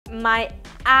my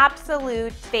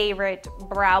absolute favorite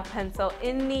brow pencil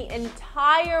in the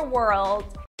entire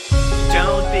world.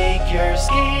 Don't bake your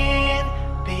skin,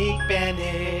 bake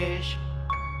Banish.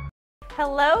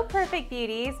 Hello Perfect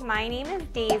Beauties, my name is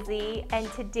Daisy,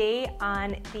 and today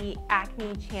on the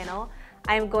ACNE channel,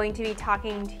 I'm going to be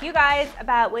talking to you guys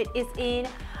about what is in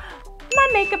my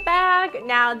makeup bag.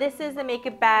 Now, this is a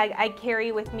makeup bag I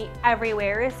carry with me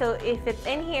everywhere, so if it's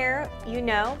in here, you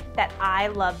know that I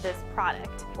love this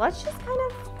product. Let's just kind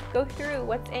of go through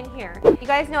what's in here. You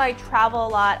guys know I travel a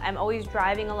lot, I'm always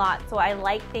driving a lot, so I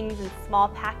like things in small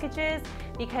packages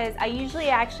because I usually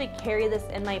actually carry this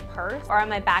in my purse or on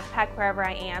my backpack wherever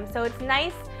I am, so it's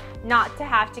nice not to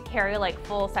have to carry like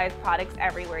full-size products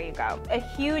everywhere you go. A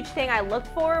huge thing I look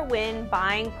for when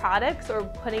buying products or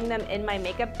putting them in my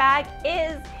makeup bag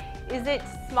is it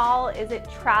small? Is it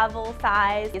travel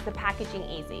size? Is the packaging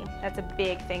easy? That's a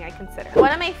big thing I consider.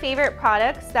 One of my favorite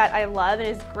products that I love and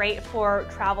is great for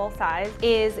travel size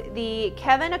is the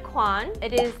Kevyn Aucoin.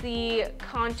 It is the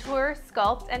Contour,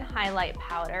 Sculpt, and Highlight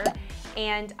Powder.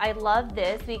 And I love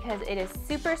this because it is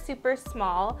super, super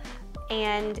small,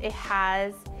 and it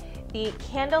has the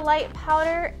Candlelight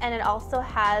powder, and it also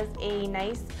has a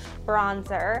nice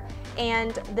bronzer.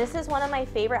 And this is one of my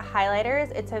favorite highlighters.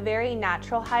 It's a very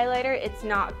natural highlighter. It's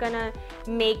not gonna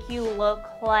make you look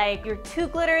like you're too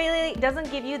glittery. It doesn't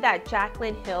give you that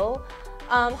Jaclyn Hill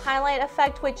highlight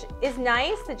effect, which is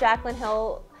nice. The Jaclyn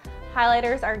Hill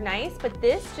highlighters are nice, but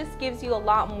this just gives you a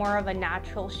lot more of a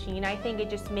natural sheen. I think it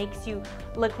just makes you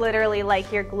look literally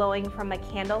like you're glowing from a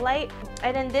candlelight.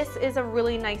 And then this is a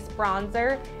really nice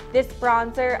bronzer. This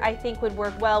bronzer I think would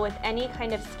work well with any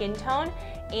kind of skin tone,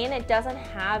 and it doesn't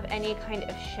have any kind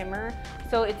of shimmer,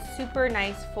 so it's super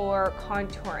nice for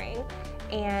contouring.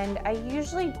 And I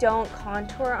usually don't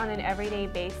contour on an everyday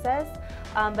basis,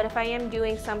 but if I am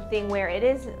doing something where it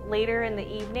is later in the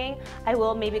evening, I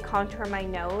will maybe contour my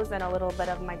nose and a little bit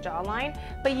of my jawline,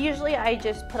 but usually I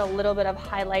just put a little bit of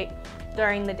highlight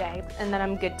during the day and then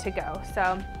I'm good to go.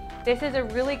 So this is a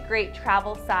really great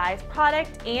travel size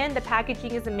product, and the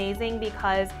packaging is amazing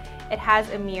because it has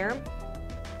a mirror.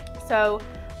 So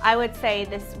I would say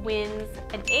this wins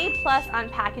an A+ on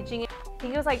packaging. I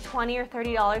think it was like $20 or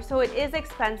 $30, so it is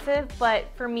expensive, but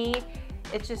for me,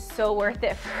 it's just so worth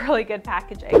it for really good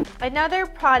packaging. Another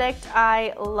product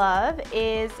I love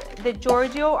is the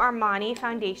Giorgio Armani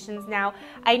foundations. Now,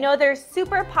 I know they're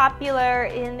super popular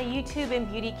in the YouTube and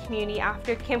beauty community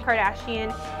after Kim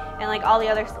Kardashian and like all the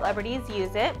other celebrities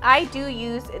use it. I do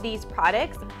use these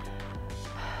products.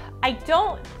 I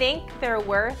don't think they're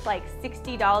worth like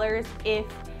 $60 if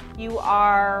you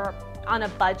are on a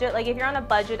budget. Like if you're on a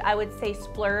budget, I would say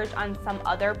splurge on some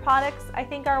other products I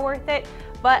think are worth it.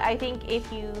 But I think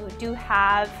if you do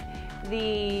have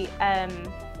the,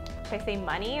 should I say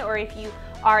money, or if you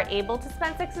are able to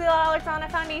spend $60 on a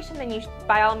foundation, then you,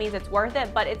 by all means, it's worth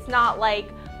it. But it's not like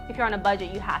if you're on a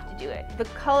budget, you have to do it. The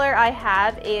color I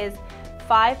have is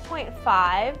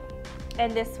 5.5,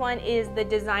 and this one is the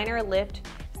Designer Lift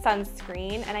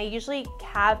sunscreen, and I usually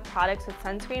have products with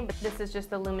sunscreen, but this is just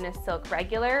the Luminous Silk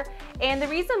regular. And the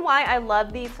reason why I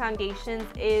love these foundations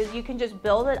is you can just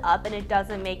build it up and it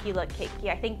doesn't make you look cakey.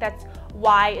 I think that's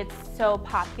why it's so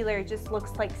popular. It just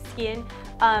looks like skin.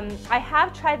 I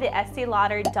have tried the Estee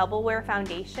Lauder Double Wear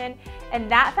foundation,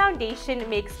 and that foundation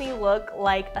makes me look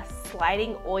like a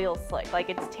sliding oil slick.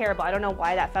 Like, it's terrible. I don't know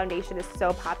why that foundation is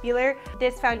so popular.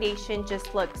 This foundation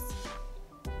just looks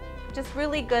just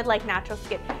really good, like natural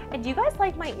skin. And do you guys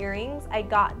like my earrings? I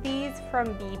got these from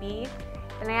BB,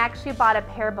 and I actually bought a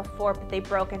pair before, but they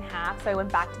broke in half, so I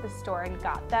went back to the store and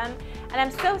got them. And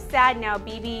I'm so sad now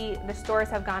BB, the stores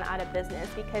have gone out of business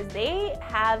because they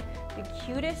have the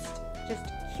cutest,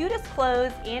 just cutest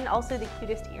clothes and also the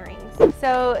cutest earrings.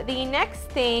 So the next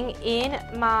thing in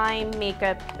my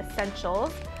makeup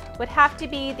essentials would have to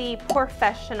be the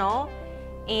POREfessional.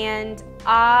 And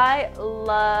I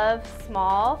love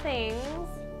small things,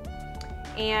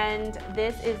 and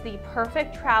this is the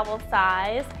perfect travel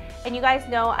size. And you guys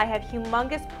know I have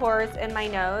humongous pores in my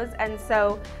nose, and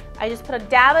so I just put a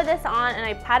dab of this on and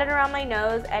I pat it around my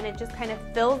nose, and it just kind of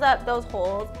fills up those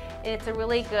holes, and it's a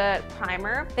really good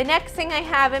primer. The next thing I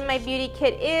have in my beauty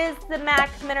kit is the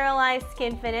MAC Mineralize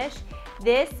Skinfinish.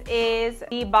 This is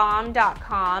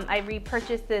thebomb.com. I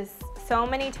repurchased this so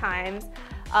many times.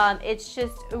 It's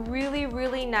just a really,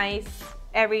 really nice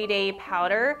everyday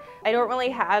powder. I don't really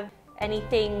have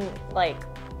anything like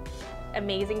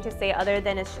amazing to say other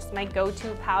than it's just my go-to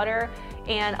powder,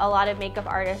 and a lot of makeup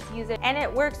artists use it. And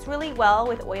it works really well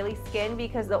with oily skin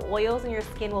because the oils in your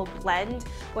skin will blend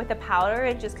with the powder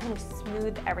and just kind of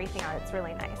smooth everything out. It's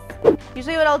really nice.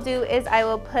 Usually what I'll do is I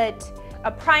will put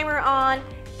a primer on,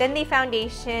 then the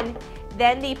foundation,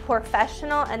 then the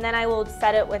POREfessional, and then I will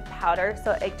set it with powder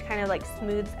so it kind of like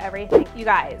smooths everything. You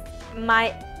guys,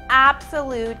 my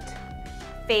absolute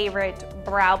favorite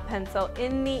brow pencil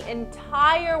in the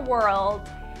entire world,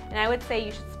 and I would say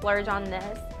you should splurge on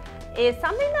this, is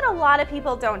something that a lot of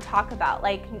people don't talk about.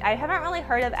 Like, I haven't really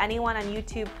heard of anyone on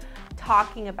YouTube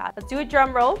talking about. Let's do a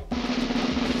drum roll.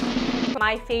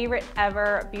 My favorite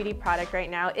ever beauty product right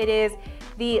now, it is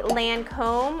the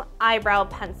Lancome eyebrow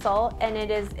pencil, and it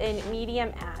is in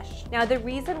medium ash. Now, the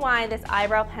reason why this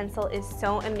eyebrow pencil is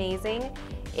so amazing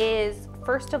is,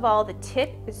 first of all, the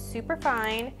tip is super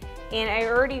fine, and I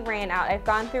already ran out. I've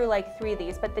gone through like 3 of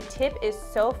these, but the tip is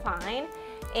so fine,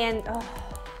 and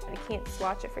I can't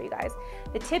swatch it for you guys.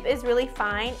 The tip is really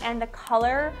fine, and the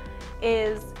color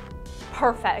is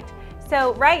perfect.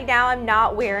 So right now I'm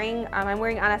not wearing, I'm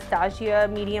wearing Anastasia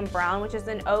medium brown, which is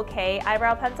an okay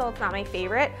eyebrow pencil. It's not my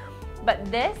favorite, but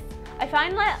this, I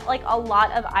find that like a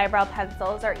lot of eyebrow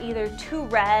pencils are either too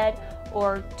red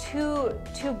or too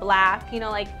black, you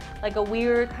know, like a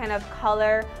weird kind of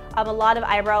color. A lot of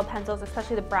eyebrow pencils,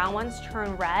 especially the brown ones,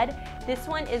 turn red. This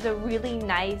one is a really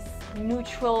nice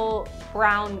neutral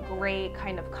brown gray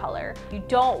kind of color. You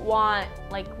don't want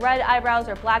like red eyebrows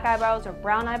or black eyebrows or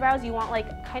brown eyebrows. You want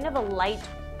like kind of a light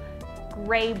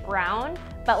gray brown,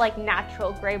 but like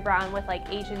natural gray brown with like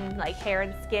Asian like hair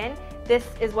and skin. This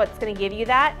is what's gonna give you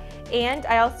that. And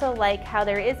I also like how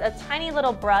there is a tiny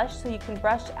little brush, so you can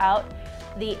brush out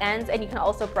the ends, and you can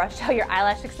also brush out your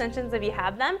eyelash extensions if you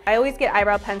have them. I always get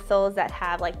eyebrow pencils that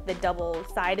have like the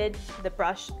double-sided, the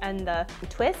brush and the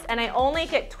twist, and I only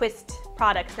get twist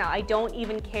products now. I don't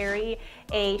even carry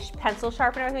a pencil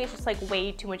sharpener with me. It's just like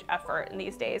way too much effort in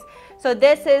these days. So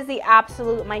this is the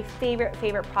absolute, my favorite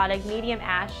product, Medium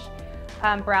Ash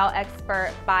Brow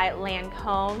Expert by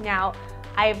Lancome. Now,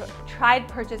 I've tried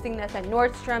purchasing this at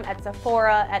Nordstrom, at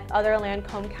Sephora, at other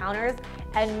Lancome counters,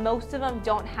 and most of them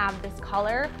don't have this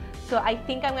color. So I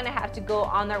think I'm gonna have to go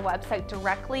on their website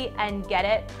directly and get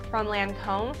it from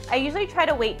Lancome. I usually try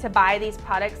to wait to buy these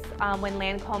products when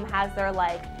Lancome has their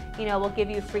like, you know, we'll give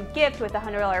you a free gift with a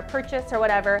 $100 purchase or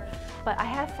whatever. But I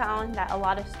have found that a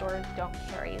lot of stores don't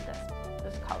carry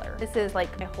this color. This is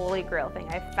like my holy grail thing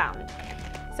I've found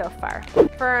so far.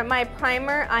 For my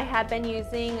primer, I have been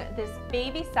using this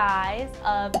baby size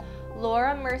of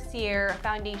Laura Mercier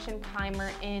foundation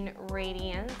primer in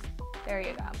Radiance. There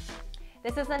you go.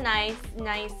 This is a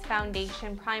nice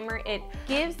foundation primer. It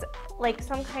gives like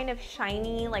some kind of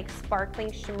shiny, like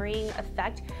sparkling, shimmering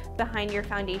effect behind your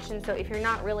foundation. So if you're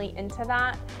not really into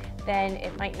that, then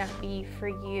it might not be for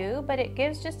you, but it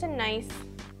gives just a nice,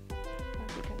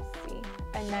 as you can see,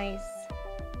 a nice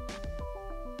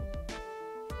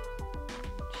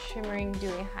shimmering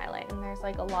dewy highlight, and there's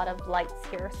like a lot of lights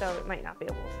here, so it might not be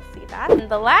able to see that. And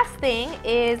the last thing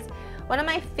is one of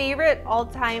my favorite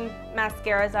all-time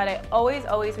mascaras that I always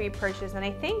repurchase, and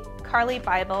I think Carly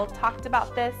Bible talked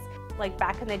about this like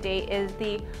back in the day, is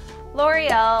the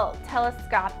L'Oreal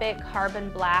Telescopic Carbon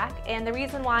Black. And the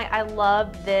reason why I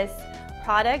love this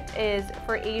product is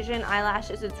for Asian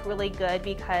eyelashes. It's really good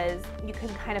because you can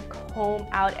kind of comb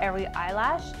out every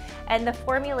eyelash, and the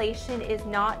formulation is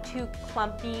not too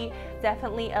clumpy,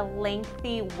 definitely a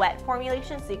lengthy wet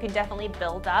formulation, so you can definitely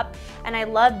build up. And I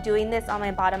love doing this on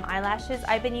my bottom eyelashes.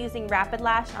 I've been using Rapid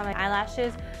Lash on my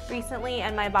eyelashes recently,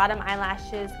 and my bottom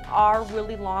eyelashes are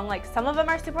really long. Like some of them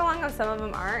are super long and some of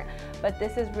them aren't, but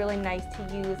this is really nice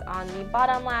to use on the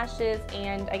bottom lashes.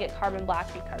 And I get Carbon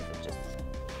Black because it's just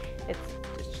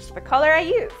the color I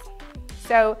use.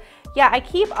 So yeah, I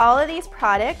keep all of these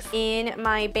products in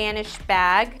my Banish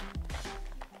bag,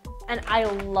 and I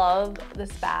love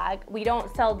this bag. We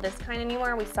don't sell this kind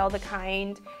anymore. We sell the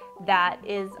kind that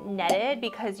is netted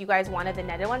because you guys wanted the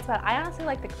netted ones, but I honestly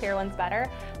like the clear ones better.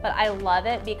 But I love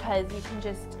it because you can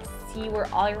just see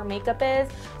where all your makeup is.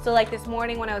 So like this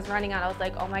morning when I was running out, I was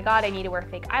like, oh my God, I need to wear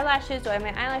fake eyelashes. So I have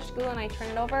my eyelash glue and I turn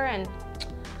it over and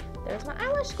there's my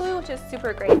eyelash glue, which is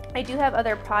super great. I do have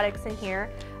other products in here.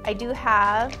 I do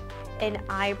have an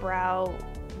eyebrow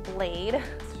blade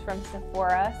from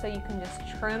Sephora, so you can just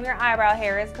trim your eyebrow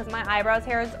hairs, because my eyebrows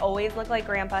hairs always look like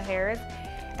grandpa hairs.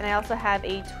 And I also have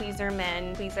a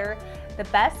Tweezerman tweezer. The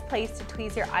best place to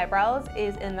tweeze your eyebrows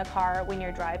is in the car when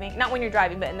you're driving. Not when you're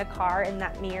driving, but in the car, in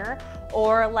that mirror,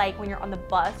 or like when you're on the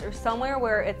bus or somewhere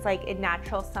where it's like in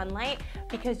natural sunlight,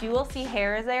 because you will see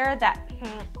hairs there that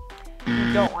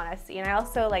you don't want to see. And I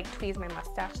also like tweeze my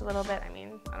mustache a little bit. I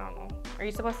mean, I don't know. Are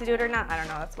you supposed to do it or not? I don't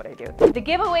know. That's what I do. The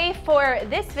giveaway for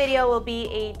this video will be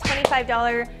a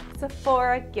 $25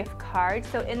 Sephora gift card.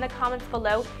 So in the comments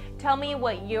below, Tell me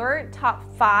what your top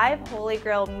 5 holy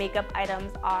grail makeup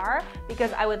items are,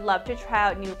 because I would love to try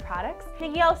out new products.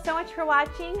 Thank you all so much for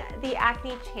watching the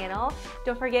ACNE channel.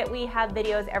 Don't forget we have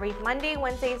videos every Monday,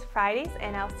 Wednesdays, Fridays,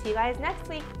 and I'll see you guys next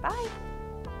week. Bye.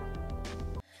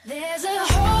 There's a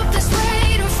hole